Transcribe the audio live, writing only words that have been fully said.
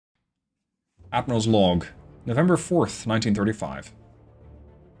Admiral's Log, November 4th, 1935.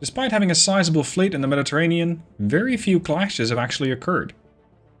 Despite having a sizable fleet in the Mediterranean, very few clashes have actually occurred.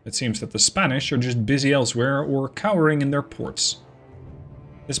 It seems that the Spanish are just busy elsewhere or cowering in their ports.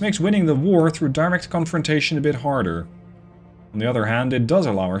 This makes winning the war through direct confrontation a bit harder. On the other hand, it does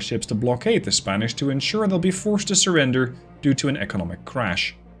allow our ships to blockade the Spanish to ensure they'll be forced to surrender due to an economic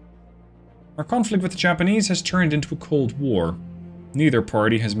crash. Our conflict with the Japanese has turned into a Cold War. Neither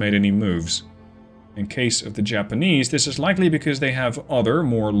party has made any moves. In case of the Japanese, this is likely because they have other,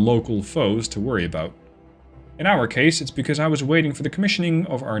 more local foes to worry about. In our case, it's because I was waiting for the commissioning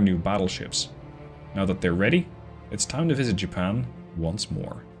of our new battleships. Now that they're ready, it's time to visit Japan once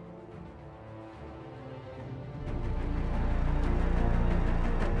more.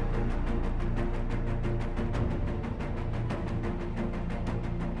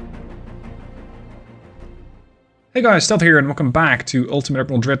 Hey guys, Stealth here and welcome back to Ultimate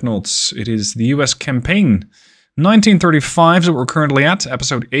Admiral Dreadnoughts. It is the US campaign 1935 that we're currently at,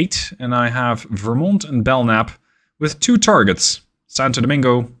 episode 8, and I have Vermont and Belknap with two targets, Santo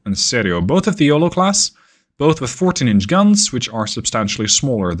Domingo and Serio, both of the YOLO class, both with 14-inch guns, which are substantially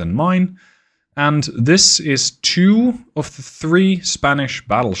smaller than mine, and this is 2 of the 3 Spanish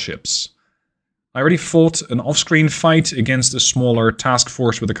battleships. I already fought an off-screen fight against a smaller task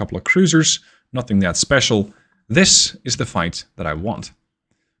force with a couple of cruisers, nothing that special. This is the fight that I want.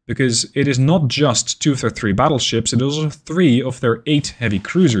 Because it is not just 2 of their 3 battleships, it is also 3 of their 8 heavy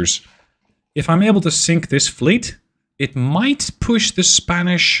cruisers. If I'm able to sink this fleet, it might push the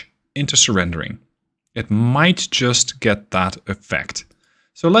Spanish into surrendering. It might just get that effect.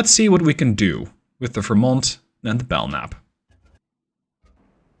 So let's see what we can do with the Vermont and the Belknap.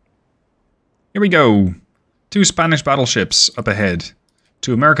 Here we go. 2 Spanish battleships up ahead.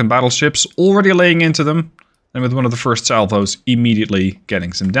 2 American battleships already laying into them. And with one of the first salvos immediately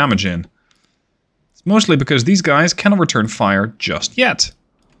getting some damage in. It's mostly because these guys cannot return fire just yet.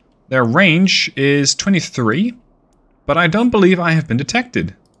 Their range is 23, but I don't believe I have been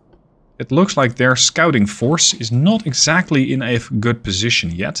detected. It looks like their scouting force is not exactly in a good position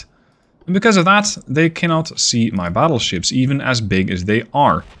yet. And because of that, they cannot see my battleships, even as big as they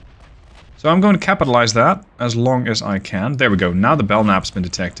are. So I'm going to capitalize that as long as I can. There we go, now the Belknap's been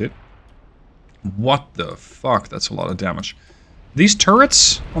detected. What the fuck, that's a lot of damage. These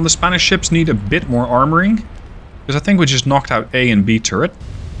turrets on the Spanish ships need a bit more armoring. Because I think we just knocked out A and B turret.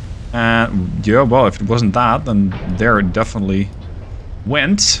 And yeah, well, if it wasn't that, then there it definitely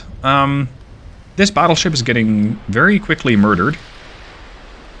went. This battleship is getting very quickly murdered.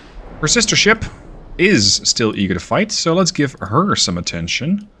 Her sister ship is still eager to fight, so let's give her some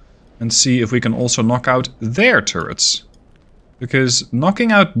attention. And see if we can also knock out their turrets. Because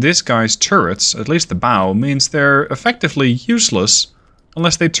knocking out this guy's turrets, at least the bow, means they're effectively useless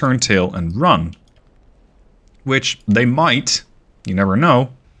unless they turn tail and run. Which they might, you never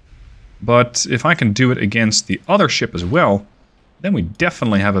know. But if I can do it against the other ship as well, then we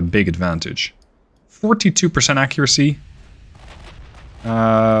definitely have a big advantage. 42% accuracy.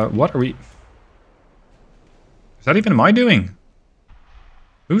 What are we... Is that even my doing?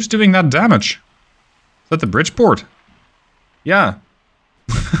 Who's doing that damage? Is that the Bridgeport? Yeah.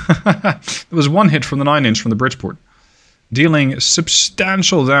 There was 1 hit from the 9-inch from the Bridgeport, dealing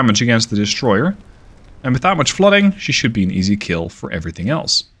substantial damage against the destroyer. And with that much flooding, she should be an easy kill for everything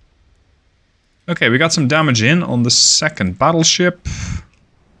else. Okay, we got some damage in on the second battleship.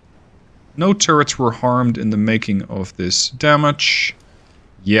 No turrets were harmed in the making of this damage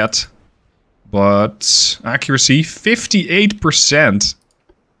yet. But accuracy, 58%.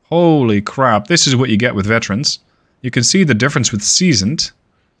 Holy crap, this is what you get with veterans. You can see the difference with seasoned.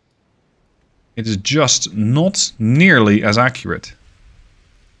 It is just not nearly as accurate.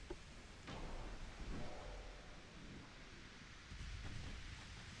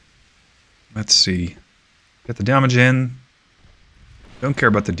 Let's see. Get the damage in. Don't care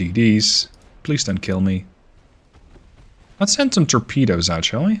about the DDs. Please don't kill me. Let's send some torpedoes out,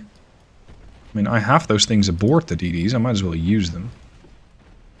 shall we? I mean, I have those things aboard the DDs. I might as well use them.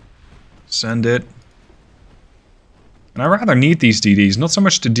 Send it. And I rather need these DDs, not so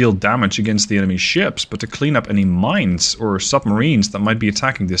much to deal damage against the enemy ships, but to clean up any mines or submarines that might be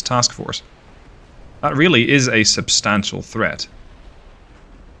attacking this task force. That really is a substantial threat.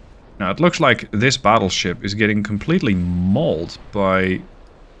 Now, it looks like this battleship is getting completely mauled by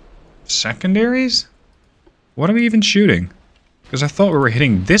secondaries? What are we even shooting? Because I thought we were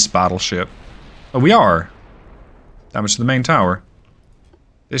hitting this battleship. Oh, we are. Damage to the main tower.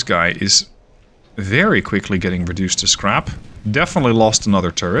 This guy is very quickly getting reduced to scrap. Definitely lost another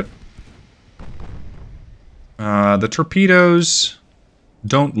turret. The torpedoes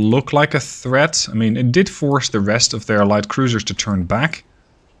don't look like a threat. I mean, it did force the rest of their light cruisers to turn back.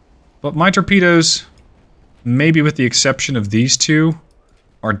 But my torpedoes, maybe with the exception of these two,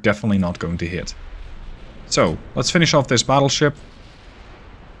 are definitely not going to hit. So, let's finish off this battleship.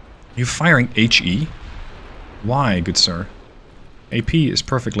 You firing HE? Why, good sir? AP is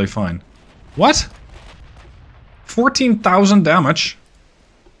perfectly fine. What? 14,000 damage?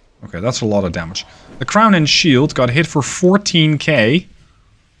 Okay, that's a lot of damage. The Crown and Shield got hit for 14k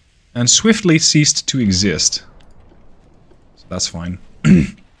and swiftly ceased to exist. So that's fine.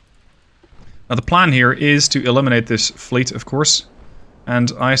 Now the plan here is to eliminate this fleet, of course.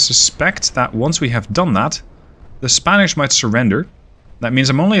 And I suspect that once we have done that, the Spanish might surrender. That means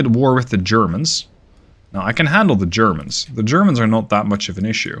I'm only at war with the Germans. Now I can handle the Germans. The Germans are not that much of an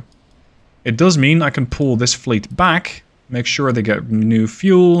issue. It does mean I can pull this fleet back, make sure they get new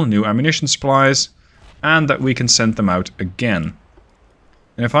fuel, new ammunition supplies, and that we can send them out again.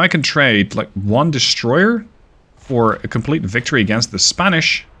 And if I can trade like one destroyer for a complete victory against the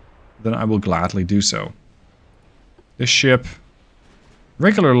Spanish, then I will gladly do so. This ship,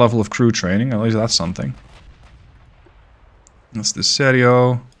 regular level of crew training, at least that's something. That's the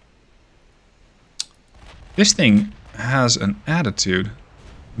Serio. This thing has an attitude.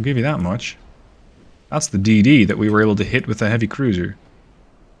 I'll give you that much. That's the DD that we were able to hit with a heavy cruiser.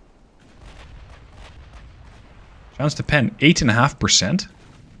 Chance to pen 8.5%.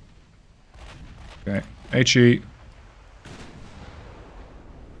 Okay, HE.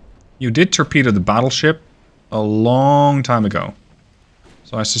 You did torpedo the battleship a long time ago.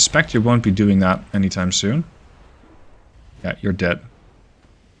 So I suspect you won't be doing that anytime soon. Yeah, you're dead.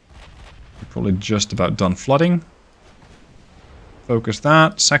 You're probably just about done flooding. Focus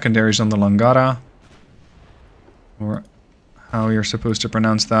that. Secondaries on the Langara. Or how you're supposed to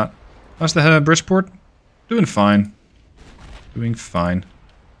pronounce that. How's the head of Bridgeport? Doing fine. Doing fine.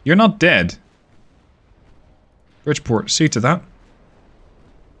 You're not dead. Bridgeport, see to that.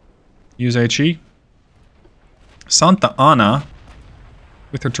 Use HE. Santa Ana,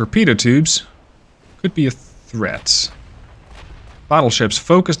 with her torpedo tubes, could be a threat. Battleships,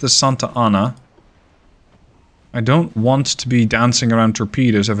 focus the Santa Ana. I don't want to be dancing around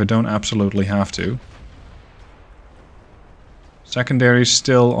torpedoes if I don't absolutely have to. Secondary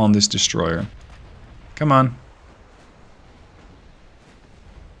still on this destroyer. Come on.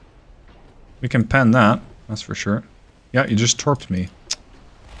 We can pen that, that's for sure. Yeah, you just torped me.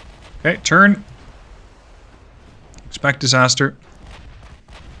 Okay, turn. Expect disaster.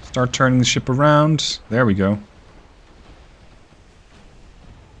 Start turning the ship around. There we go.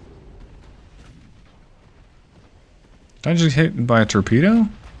 Did I just hit by a torpedo?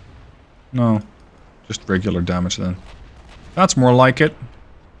 No. Just regular damage then. That's more like it.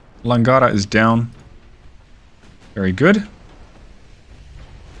 Langara is down. Very good.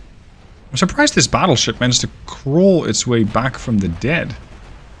 I'm surprised this battleship managed to crawl its way back from the dead.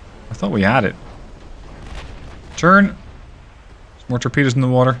 I thought we had it. Turn. There's more torpedoes in the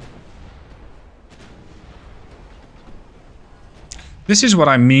water. This is what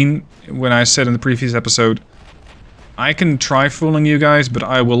I mean when I said in the previous episode, I can try fooling you guys, but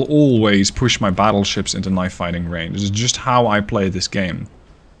I will always push my battleships into knife fighting range. This is just how I play this game.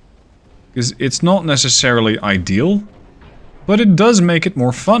 Because it's not necessarily ideal, but it does make it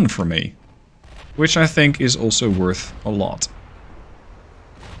more fun for me. Which I think is also worth a lot.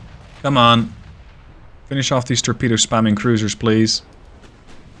 Come on. Finish off these torpedo spamming cruisers, please.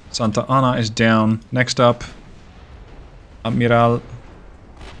 Santa Ana is down. Next up, Almirante.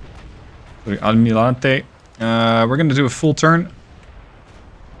 We're going to do a full turn.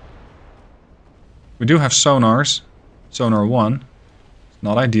 We do have sonars. Sonar 1. It's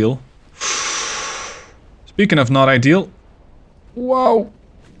not ideal. Speaking of not ideal. Whoa.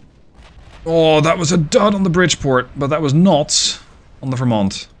 Oh, that was a dud on the Bridgeport, but that was not on the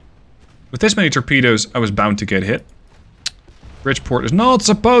Vermont. With this many torpedoes, I was bound to get hit. Bridgeport is not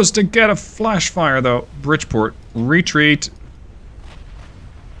supposed to get a flash fire, though. Bridgeport, retreat.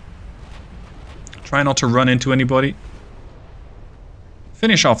 Try not to run into anybody.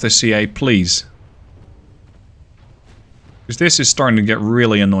 Finish off this CA, please. Because this is starting to get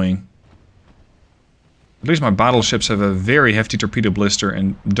really annoying. At least my battleships have a very hefty torpedo blister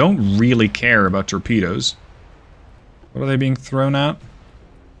and don't really care about torpedoes. What are they being thrown at?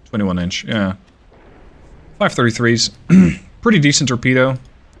 21 inch, yeah. 533s. Pretty decent torpedo.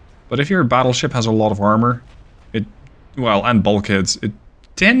 But if your battleship has a lot of armor, well, and bulkheads, it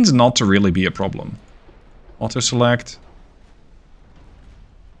tends not to really be a problem. Auto-select.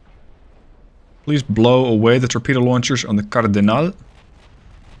 Please blow away the torpedo launchers on the Cardinal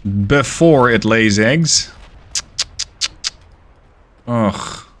before it lays eggs.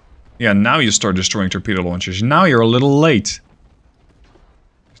 Ugh. Yeah, now you start destroying torpedo launchers. Now you're a little late.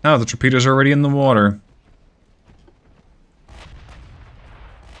 Now the torpedoes are already in the water.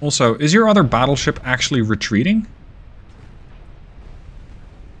 Also, is your other battleship actually retreating?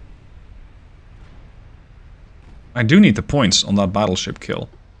 I do need the points on that battleship kill.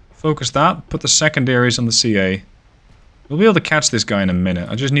 Focus that, put the secondaries on the CA. We'll be able to catch this guy in a minute.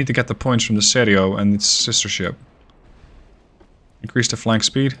 I just need to get the points from the Serio and its sister ship. Increase the flank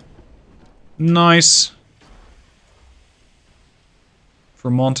speed. Nice.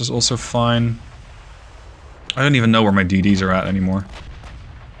 Vermont is also fine. I don't even know where my DDs are at anymore.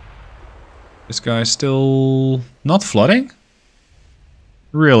 This guy's still not flooding?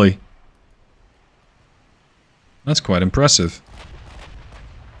 Really? That's quite impressive.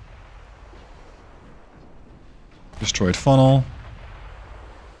 Destroyed funnel.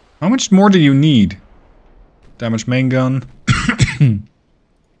 How much more do you need? Damaged main gun.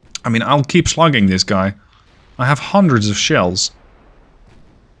 I mean, I'll keep slugging this guy. I have hundreds of shells.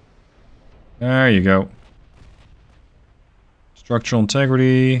 There you go. Structural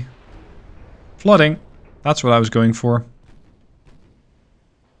integrity. Flooding. That's what I was going for.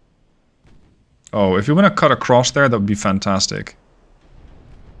 Oh, if you want to cut across there, that would be fantastic.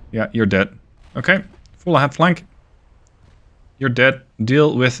 Yeah, you're dead. Okay, full ahead flank. You're dead.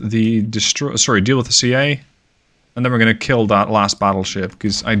 Deal with the deal with the CA. And then we're going to kill that last battleship,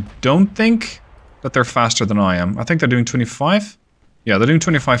 because I don't think that they're faster than I am. I think they're doing 25. Yeah, they're doing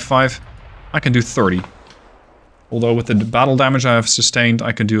 25.5. I can do 30. Although with the battle damage I have sustained,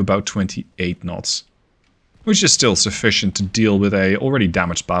 I can do about 28 knots. Which is still sufficient to deal with a already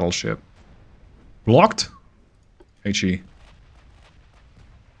damaged battleship. Blocked? HE.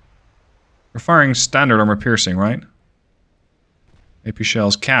 We're firing standard armor piercing, right? AP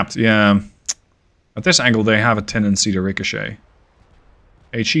shells capped, yeah. At this angle they have a tendency to ricochet.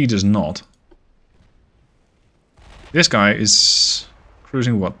 HE does not. This guy is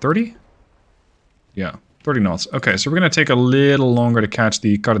cruising what, 30? Yeah, 30 knots. Okay, so we're gonna take a little longer to catch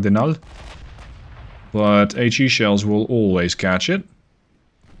the Cardinal. But HE shells will always catch it.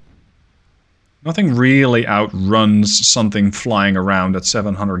 Nothing really outruns something flying around at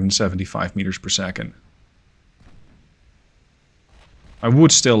 775 meters per second. I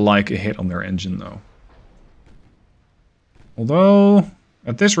would still like a hit on their engine, though. Although,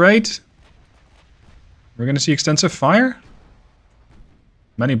 at this rate, we're going to see extensive fire?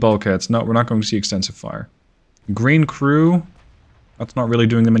 Many bulkheads. No, we're not going to see extensive fire. Green crew. That's not really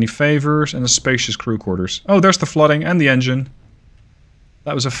doing them any favors. And the spacious crew quarters. Oh, there's the flooding and the engine.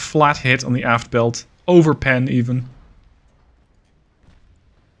 That was a flat hit on the aft belt. Over pen, even.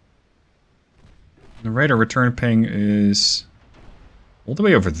 The radar return ping is all the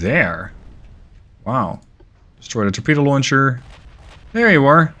way over there. Wow. Destroyed a torpedo launcher. There you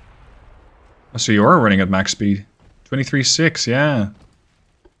are. Oh, so you are running at max speed. 23.6, yeah.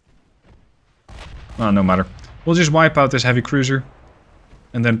 Oh, no matter. We'll just wipe out this heavy cruiser.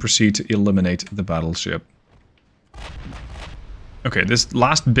 And then proceed to eliminate the battleship. Okay, this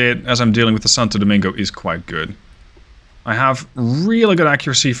last bit, as I'm dealing with the Santo Domingo, is quite good. I have really good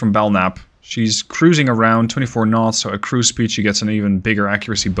accuracy from Belknap. She's cruising around 24 knots, so at cruise speed she gets an even bigger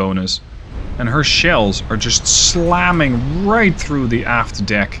accuracy bonus. And her shells are just slamming right through the aft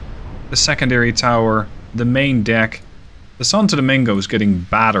deck, the secondary tower, the main deck. The Santo Domingo is getting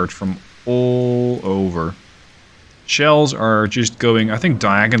battered from all over. Shells are just going, I think,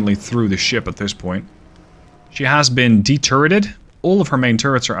 diagonally through the ship at this point. She has been deturreted. All of her main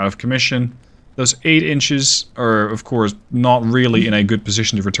turrets are out of commission. Those 8 inches are, of course, not really in a good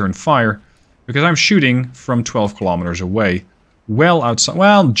position to return fire, because I'm shooting from 12 kilometers away. Well outside,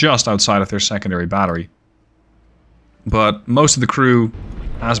 well, just outside of their secondary battery. But most of the crew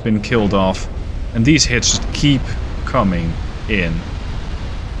has been killed off, and these hits just keep coming in.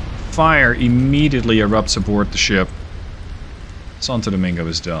 Fire immediately erupts aboard the ship. Santo Domingo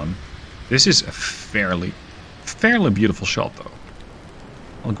is done. This is a fairly beautiful shot, though.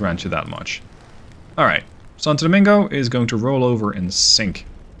 I'll grant you that much. Alright, Santo Domingo is going to roll over and sink.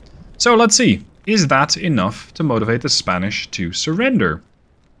 So let's see, is that enough to motivate the Spanish to surrender?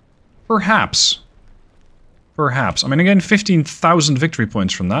 Perhaps. Perhaps. I mean, again, 15,000 victory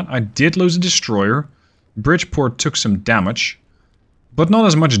points from that. I did lose a destroyer. Bridgeport took some damage, but not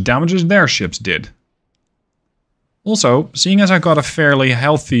as much damage as their ships did. Also, seeing as I got a fairly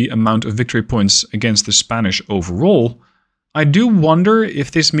healthy amount of victory points against the Spanish overall, I do wonder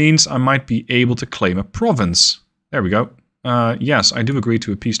if this means I might be able to claim a province. There we go. Yes, I do agree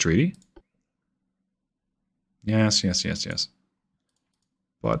to a peace treaty. Yes.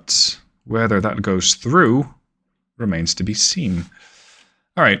 But whether that goes through remains to be seen.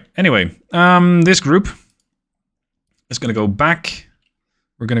 Alright, anyway, this group is going to go back.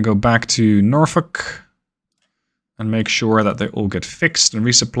 We're going to go back to Norfolk and make sure that they all get fixed and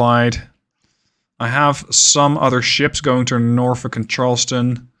resupplied. I have some other ships going to Norfolk and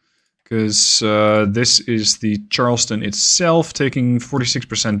Charleston, because this is the Charleston itself taking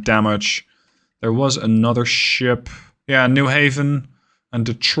 46% damage. There was another ship, yeah, New Haven and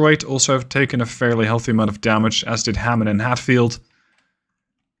Detroit also have taken a fairly healthy amount of damage, as did Hammond and Hatfield.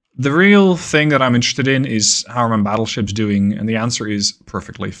 The real thing that I'm interested in is how are my battleships doing, and the answer is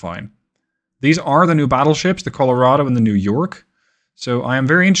perfectly fine. These are the new battleships, the Colorado and the New York, so I am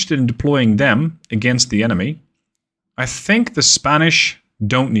very interested in deploying them against the enemy. I think the Spanish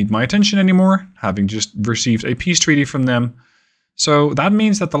don't need my attention anymore, having just received a peace treaty from them. So that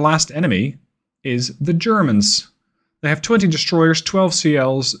means that the last enemy is the Germans. They have 20 destroyers, 12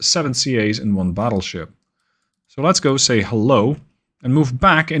 CLs, 7 CAs, and 1 battleship. So let's go say hello and move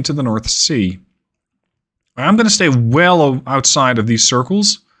back into the North Sea. I'm going to stay well outside of these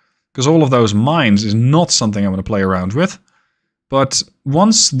circles, because all of those mines is not something I'm going to play around with. But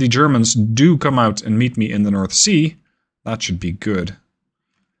once the Germans do come out and meet me in the North Sea, that should be good.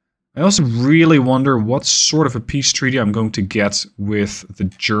 I also really wonder what sort of a peace treaty I'm going to get with the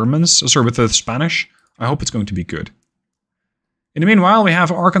Germans, sorry, with the Spanish. I hope it's going to be good. In the meanwhile, we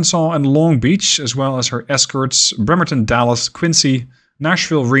have Arkansas and Long Beach, as well as her escorts, Bremerton, Dallas, Quincy,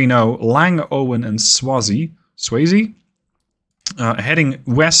 Nashville, Reno, Lang, Owen, and Swayze, heading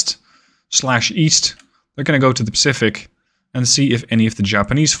west/east. They're going to go to the Pacific and see if any of the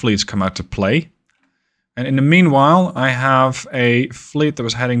Japanese fleets come out to play. And in the meanwhile, I have a fleet that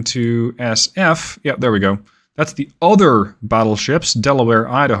was heading to SF. Yeah, there we go. That's the other battleships, Delaware,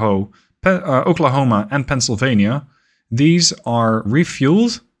 Idaho, Oklahoma, and Pennsylvania. These are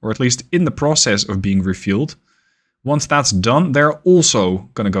refueled, or at least in the process of being refueled. Once that's done, they're also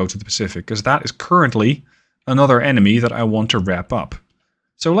going to go to the Pacific, because that is currently another enemy that I want to wrap up.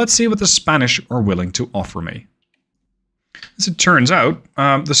 So let's see what the Spanish are willing to offer me. As it turns out,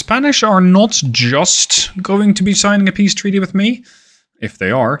 the Spanish are not just going to be signing a peace treaty with me, if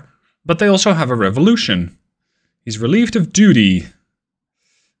they are, but they also have a revolution. He's relieved of duty.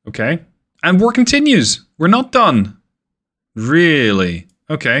 Okay. And war continues. We're not done. Really?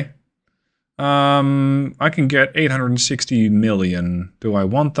 Okay. I can get 860 million. Do I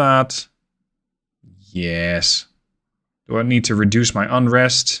want that? Yes. Do I need to reduce my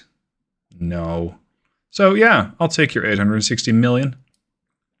unrest? No. So yeah, I'll take your 860 million.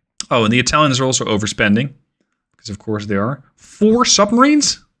 Oh, and the Italians are also overspending. Because of course they are. 4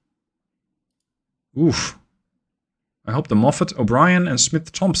 submarines? Oof. I hope the Moffat, O'Brien, and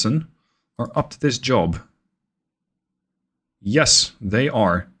Smith-Thompson are up to this job. Yes, they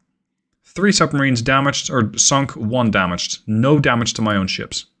are. 3 submarines damaged, or sunk, 1 damaged. No damage to my own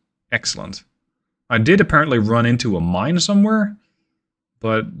ships. Excellent. I did apparently run into a mine somewhere,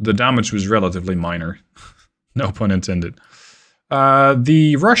 but the damage was relatively minor. No pun intended.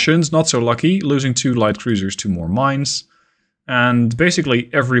 The Russians, not so lucky, losing 2 light cruisers, 2 more mines. And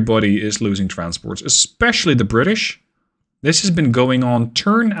basically everybody is losing transports, especially the British. This has been going on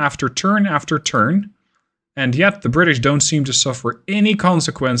turn after turn after turn. And yet the British don't seem to suffer any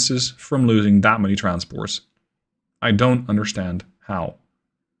consequences from losing that many transports. I don't understand how.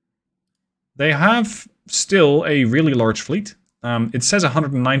 They have still a really large fleet. It says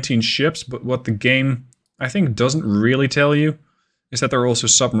 119 ships, but what the game, I think, doesn't really tell you is that there are also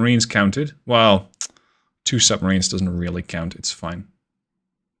submarines counted. Well, 2 submarines doesn't really count, it's fine.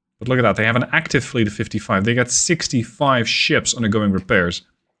 But look at that, they have an active fleet of 55. They got 65 ships undergoing repairs.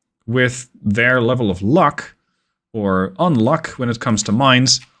 With their level of luck, or unluck when it comes to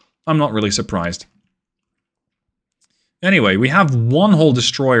mines, I'm not really surprised. Anyway, we have 1 whole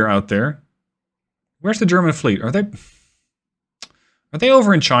destroyer out there. Where's the German fleet? Are they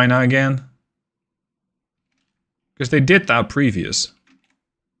over in China again? Because they did that previous.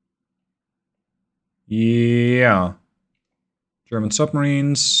 Yeah. German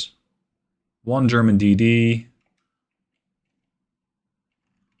submarines. 1 German DD.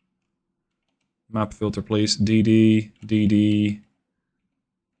 Map filter, please. DD, DD,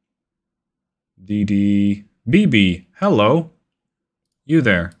 DD, BB. Hello. You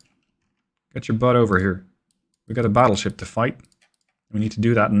there. Get your butt over here. We got a battleship to fight. We need to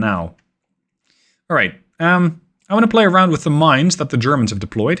do that now. Alright. I want to play around with the mines that the Germans have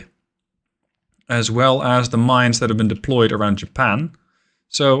deployed, as well as the mines that have been deployed around Japan.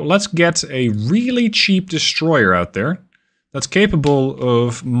 So let's get a really cheap destroyer out there that's capable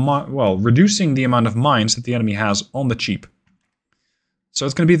of, well, reducing the amount of mines that the enemy has on the cheap. So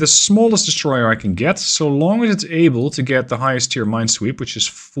it's going to be the smallest destroyer I can get, so long as it's able to get the highest tier minesweep, which is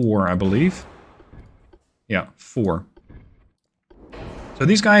 4, I believe. Yeah, 4. So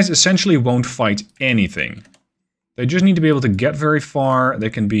these guys essentially won't fight anything. They just need to be able to get very far. They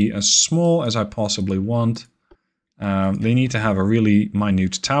can be as small as I possibly want. They need to have a really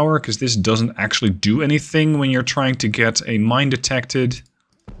minute tower, because this doesn't actually do anything when you're trying to get a mine detected.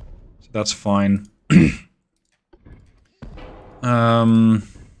 So that's fine.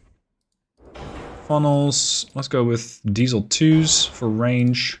 Funnels. Let's go with diesel 2s for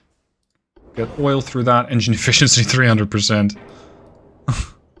range. Get oil through that. Engine efficiency 300%.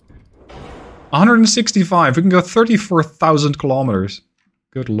 165. We can go 34,000 kilometers.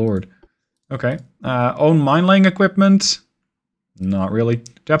 Good lord. Okay. Own mine laying equipment? Not really.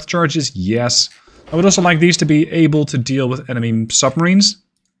 Depth charges? Yes. I would also like these to be able to deal with enemy submarines.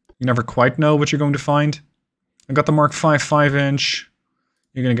 You never quite know what you're going to find. I got the Mark 5 5-inch.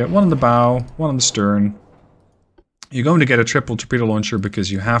 You're going to get one on the bow, one on the stern. You're going to get a triple torpedo launcher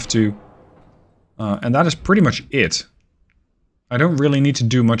because you have to. And that is pretty much it. I don't really need to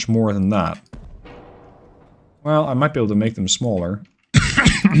do much more than that. Well, I might be able to make them smaller.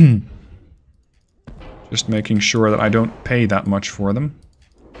 Just making sure that I don't pay that much for them.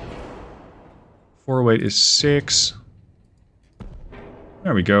 4 weight is 6.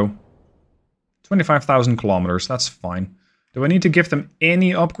 There we go. 25,000 kilometers, that's fine. Do I need to give them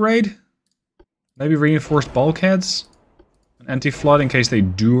any upgrade? Maybe reinforced bulkheads? An anti-flood in case they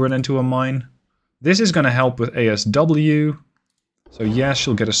do run into a mine? This is going to help with ASW. So yes,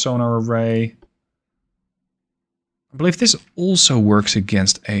 she'll get a sonar array. I believe this also works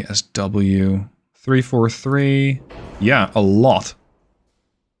against ASW. 343. Yeah, a lot.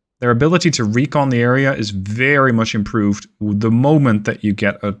 Their ability to recon the area is very much improved the moment that you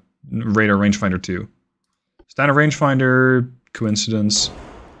get a radar rangefinder 2. Standard rangefinder, coincidence,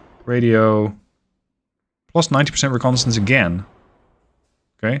 radio, plus 90% reconnaissance again.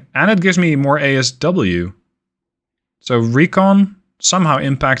 Okay, and it gives me more ASW. So recon somehow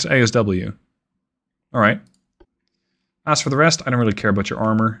impacts ASW. Alright. As for the rest, I don't really care about your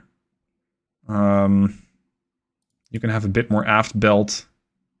armor. You can have a bit more aft belt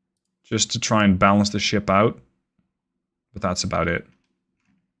just to try and balance the ship out. But that's about it.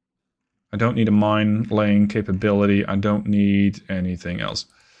 I don't need a mine laying capability. I don't need anything else.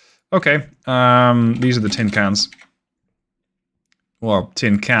 Okay, these are the tin cans. Well,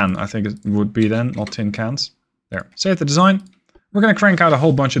 tin can, I think it would be then, not tin cans. There, save the design. We're going to crank out a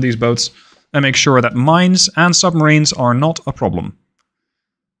whole bunch of these boats and make sure that mines and submarines are not a problem.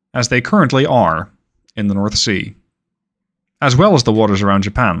 As they currently are in the North Sea. As well as the waters around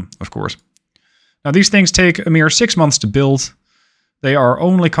Japan, of course. Now these things take a mere 6 months to build. They are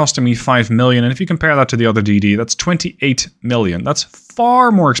only costing me 5 million, and if you compare that to the other DD, that's 28 million. That's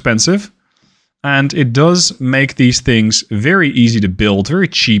far more expensive, and it does make these things very easy to build, very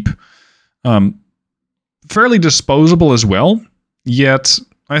cheap, fairly disposable as well, yet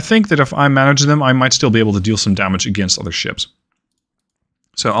I think that if I manage them, I might still be able to deal some damage against other ships.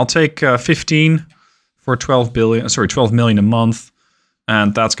 So I'll take 15 for 12 million a month,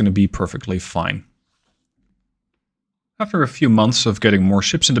 and that's going to be perfectly fine. After a few months of getting more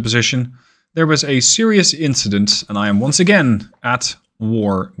ships into position, there was a serious incident, and I am once again at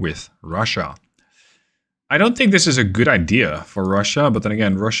war with Russia. I don't think this is a good idea for Russia, but then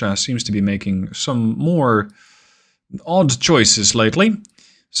again, Russia seems to be making some more odd choices lately.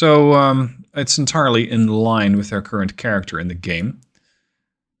 So it's entirely in line with their current character in the game.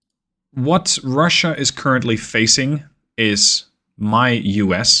 What Russia is currently facing is my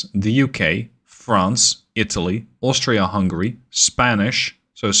US, the UK, France, Italy, Austria-Hungary, Spanish,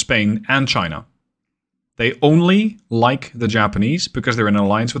 so Spain, and China. They only like the Japanese because they're in an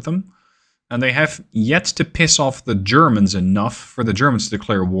alliance with them, and they have yet to piss off the Germans enough for the Germans to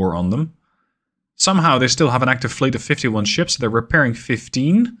declare war on them. Somehow they still have an active fleet of 51 ships, they're repairing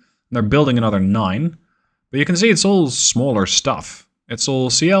 15, and they're building another 9. But you can see it's all smaller stuff. It's all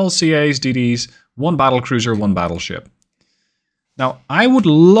CL, CAs, DDs, 1 battlecruiser, 1 battleship. Now, I would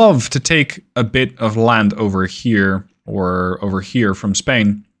love to take a bit of land over here, or over here from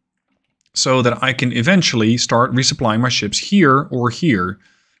Spain, so that I can eventually start resupplying my ships here or here,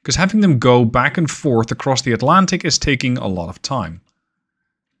 because having them go back and forth across the Atlantic is taking a lot of time.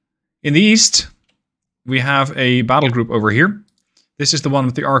 In the east, we have a battle group over here. This is the one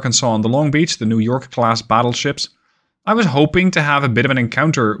with the Arkansas and the Long Beach, the New York-class battleships. I was hoping to have a bit of an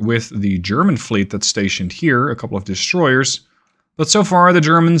encounter with the German fleet that's stationed here, a couple of destroyers, but so far the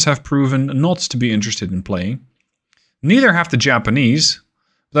Germans have proven not to be interested in playing. Neither have the Japanese,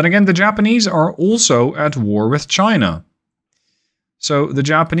 but then again the Japanese are also at war with China. So the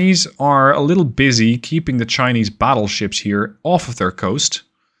Japanese are a little busy keeping the Chinese battleships here off of their coast.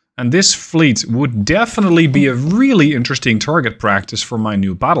 And this fleet would definitely be a really interesting target practice for my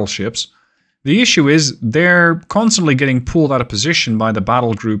new battleships. The issue is they're constantly getting pulled out of position by the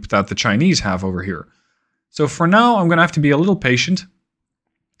battle group that the Chinese have over here. So for now, I'm going to have to be a little patient.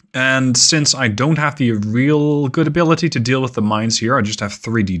 And since I don't have the real good ability to deal with the mines here, I just have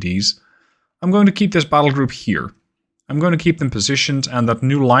 3 DDs, I'm going to keep this battle group here. I'm going to keep them positioned, and that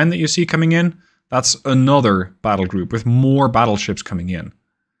new line that you see coming in, that's another battle group with more battleships coming in.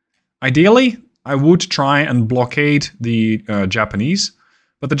 Ideally, I would try and blockade the Japanese,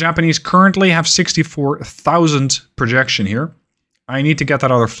 but the Japanese currently have 64,000 projection here. I need to get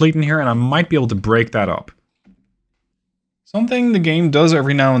that other fleet in here, and I might be able to break that up. Something the game does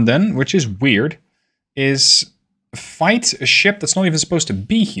every now and then, which is weird, is fight a ship that's not even supposed to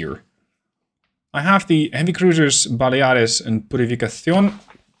be here. I have the heavy cruisers Baleares and Purificación,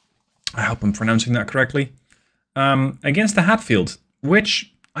 I hope I'm pronouncing that correctly, against the Hatfield,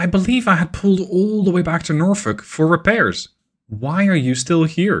 which I believe I had pulled all the way back to Norfolk for repairs. Why are you still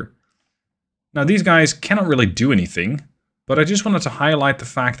here? Now these guys cannot really do anything, but I just wanted to highlight the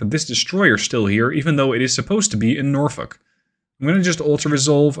fact that this destroyer's still here, even though it is supposed to be in Norfolk. I'm going to just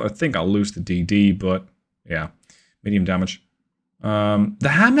auto-resolve. I think I'll lose the DD, but yeah, medium damage. The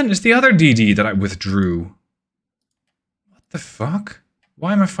Hammond is the other DD that I withdrew. What the fuck?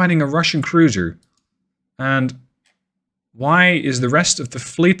 Why am I fighting a Russian cruiser? And why is the rest of the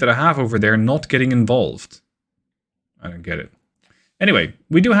fleet that I have over there not getting involved? I don't get it. Anyway,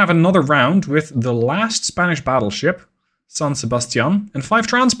 we do have another round with the last Spanish battleship, San Sebastian, and 5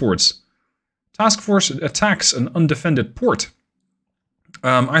 transports. Task Force attacks an undefended port.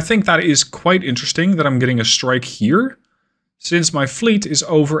 I think that is quite interesting that I'm getting a strike here, since my fleet is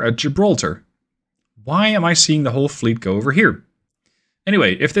over at Gibraltar. Why am I seeing the whole fleet go over here?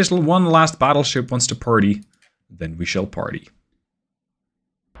 Anyway, if this one last battleship wants to party, then we shall party.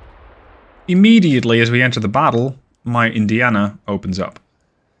 Immediately as we enter the battle, my Indiana opens up.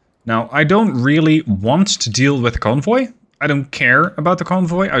 Now, I don't really want to deal with the convoy. I don't care about the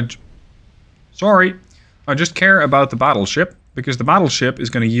convoy. I just care about the battleship, because the battleship is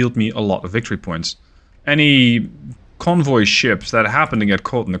going to yield me a lot of victory points. Any convoy ships that happen to get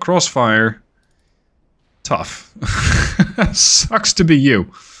caught in the crossfire, tough. Sucks to be you.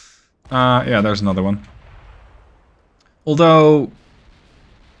 Yeah, there's another one. Although,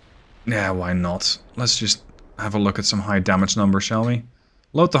 yeah, why not? Let's just have a look at some high damage numbers, shall we?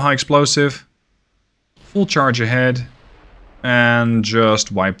 Load the high explosive, full charge ahead, and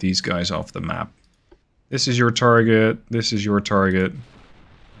just wipe these guys off the map. This is your target, this is your target.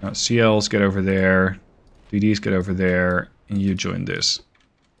 CLs get over there, DDs get over there, and you join this.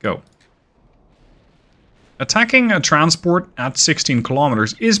 Go. Attacking a transport at 16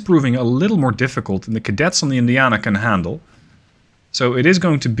 kilometers is proving a little more difficult than the cadets on the Indiana can handle. So it is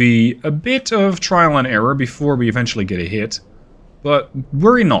going to be a bit of trial and error before we eventually get a hit. But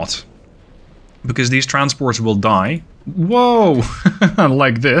worry not, because these transports will die. Whoa!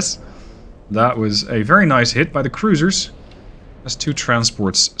 Like this. That was a very nice hit by the cruisers, as 2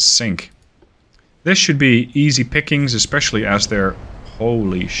 transports sink. This should be easy pickings, especially as they're...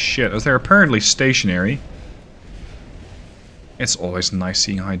 Holy shit, as they're apparently stationary. It's always nice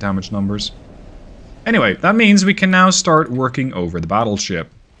seeing high damage numbers. Anyway, that means we can now start working over the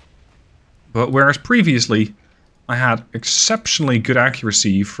battleship. But whereas previously I had exceptionally good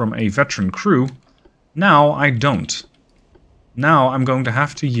accuracy from a veteran crew, now I don't. Now I'm going to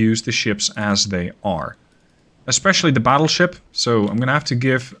have to use the ships as they are. Especially the battleship, so I'm going to have to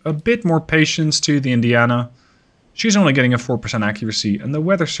give a bit more patience to the Indiana. She's only getting a 4% accuracy, and the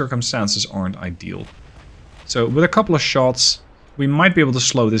weather circumstances aren't ideal. So with a couple of shots, we might be able to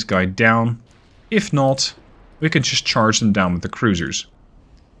slow this guy down. If not, we can just charge them down with the cruisers.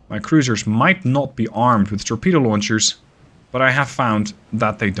 My cruisers might not be armed with torpedo launchers, but I have found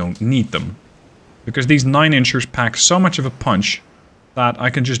that they don't need them. Because these 9-inchers pack so much of a punch that I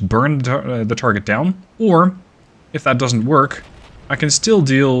can just burn the target down, or, if that doesn't work, I can still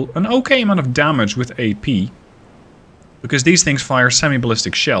deal an okay amount of damage with AP, because these things fire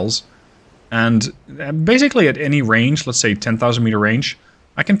semi-ballistic shells, and basically at any range, let's say 10,000 meter range,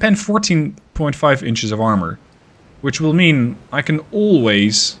 I can pen 14.5 inches of armor, which will mean I can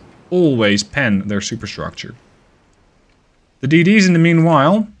always pen their superstructure. The DDs in the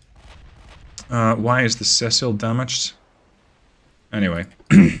meanwhile... why is the Cecil damaged? Anyway,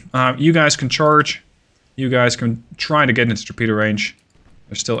 you guys can charge. You guys can try to get into torpedo range.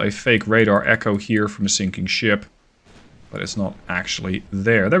 There's still a fake radar echo here from a sinking ship, but it's not actually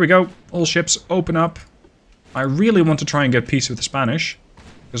there. There we go. All ships open up. I really want to try and get peace with the Spanish,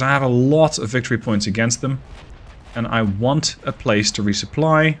 because I have a lot of victory points against them, and I want a place to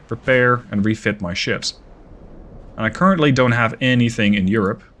resupply, repair, and refit my ships. And I currently don't have anything in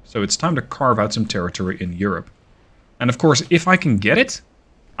Europe, so it's time to carve out some territory in Europe. And of course, if I can get it,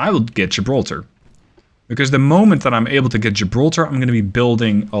 I will get Gibraltar. Because the moment that I'm able to get Gibraltar, I'm going to be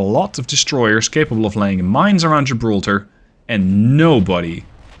building a lot of destroyers capable of laying mines around Gibraltar, and nobody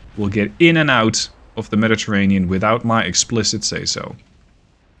will get in and out of the Mediterranean without my explicit say-so.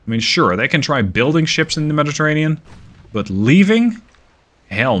 I mean, sure, they can try building ships in the Mediterranean, but leaving?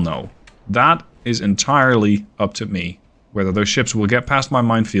 Hell no. That is entirely up to me, whether those ships will get past my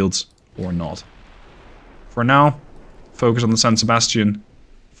minefields or not. For now, focus on the San Sebastian.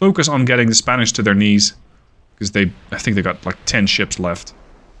 Focus on getting the Spanish to their knees, because I think they got like 10 ships left.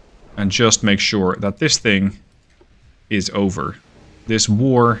 And just make sure that this thing is over. This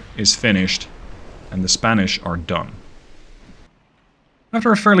war is finished, and the Spanish are done.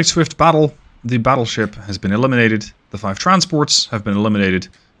 After a fairly swift battle, the battleship has been eliminated, the 5 transports have been eliminated,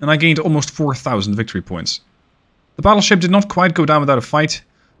 and I gained almost 4,000 victory points. The battleship did not quite go down without a fight,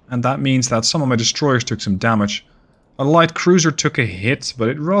 and that means that some of my destroyers took some damage. A light cruiser took a hit, but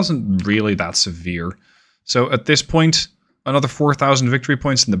it wasn't really that severe. So at this point, another 4,000 victory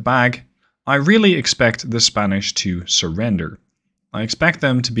points in the bag. I really expect the Spanish to surrender. I expect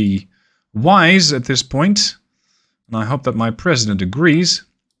them to be wise at this point, and I hope that my president agrees,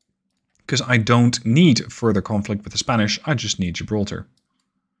 because I don't need further conflict with the Spanish, I just need Gibraltar.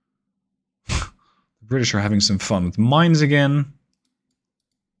 The British are having some fun with mines again.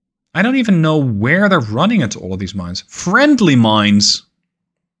 I don't even know where they're running into all of these mines. Friendly mines!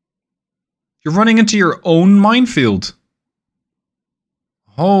 You're running into your own minefield.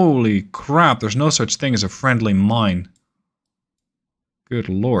 Holy crap, there's no such thing as a friendly mine. Good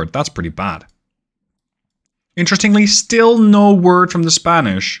lord, that's pretty bad. Interestingly, still no word from the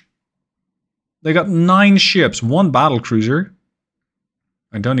Spanish. They got 9 ships, 1 battlecruiser.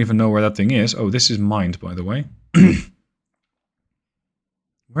 I don't even know where that thing is. Oh, this is mined, by the way.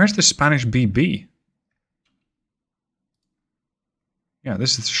 Where's the Spanish BB? Yeah,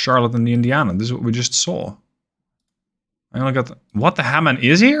 this is Charlotte and the Indiana. This is what we just saw. I only got... What, the Hammond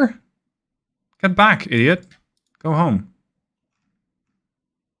is here? Get back, idiot. Go home.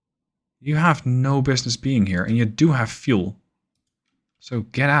 You have no business being here, and you do have fuel. So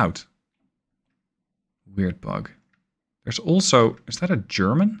get out. Weird bug. There's also... Is that a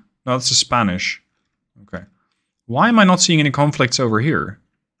German? No, that's a Spanish. Okay. Why am I not seeing any conflicts over here?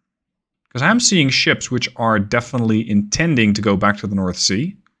 Because I'm seeing ships which are definitely intending to go back to the North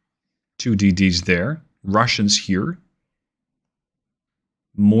Sea. 2 DDs there. Russians here.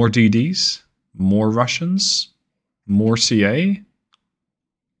 More DDs. More Russians. More CA.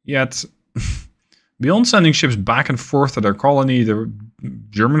 Yet, beyond sending ships back and forth to their colony, the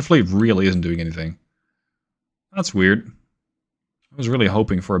German fleet really isn't doing anything. That's weird. I was really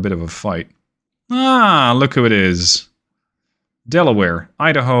hoping for a bit of a fight. Ah, look who it is. Delaware,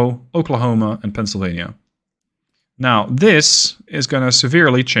 Idaho, Oklahoma, and Pennsylvania. Now, this is going to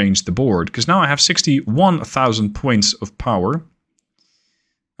severely change the board, because now I have 61,000 points of power.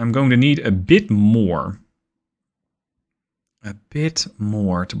 I'm going to need a bit more. A bit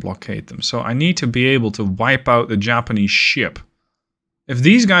more to blockade them. So I need to be able to wipe out the Japanese ship. If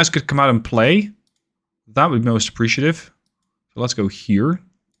these guys could come out and play, that would be most appreciative. So let's go here.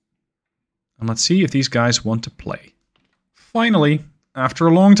 And let's see if these guys want to play. Finally, after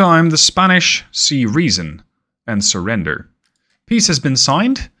a long time, the Spanish see reason and surrender. Peace has been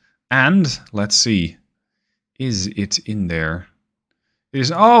signed, and let's see. Is it in there? It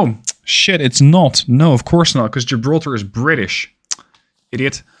is. Oh, shit, it's not. No, of course not, because Gibraltar is British.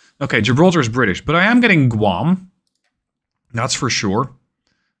 Idiot. Okay, Gibraltar is British, but I am getting Guam. That's for sure.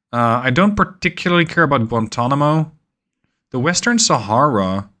 I don't particularly care about Guantanamo. The Western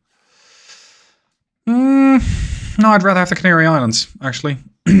Sahara... No, I'd rather have the Canary Islands, actually.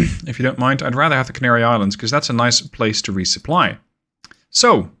 If you don't mind, I'd rather have the Canary Islands, because that's a nice place to resupply.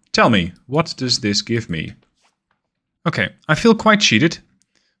 So, tell me, what does this give me? Okay, I feel quite cheated,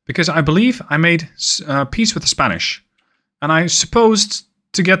 because I believe I made peace with the Spanish. And I supposed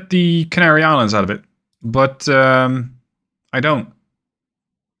to get the Canary Islands out of it, but I don't.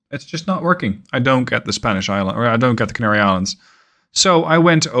 It's just not working. I don't get the Spanish island, or I don't get the Canary Islands. So I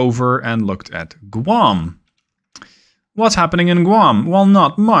went over and looked at Guam. What's happening in Guam? Well,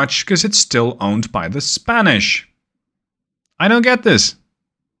 not much, because it's still owned by the Spanish. I don't get this.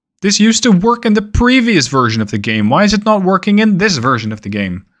 This used to work in the previous version of the game. Why is it not working in this version of the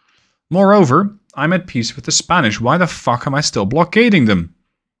game? Moreover, I'm at peace with the Spanish. Why the fuck am I still blockading them?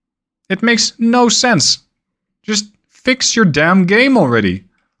 It makes no sense. Just fix your damn game already.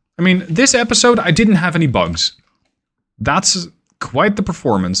 I mean, this episode, I didn't have any bugs. That's quite the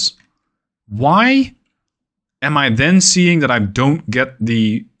performance. Why am I then seeing that I don't get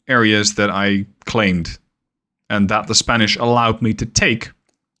the areas that I claimed and that the Spanish allowed me to take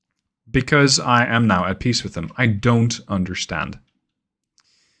because I am now at peace with them? I don't understand.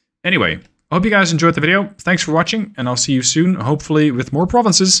 Anyway, I hope you guys enjoyed the video. Thanks for watching, and I'll see you soon, hopefully with more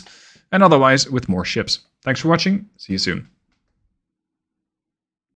provinces, and otherwise with more ships. Thanks for watching. See you soon.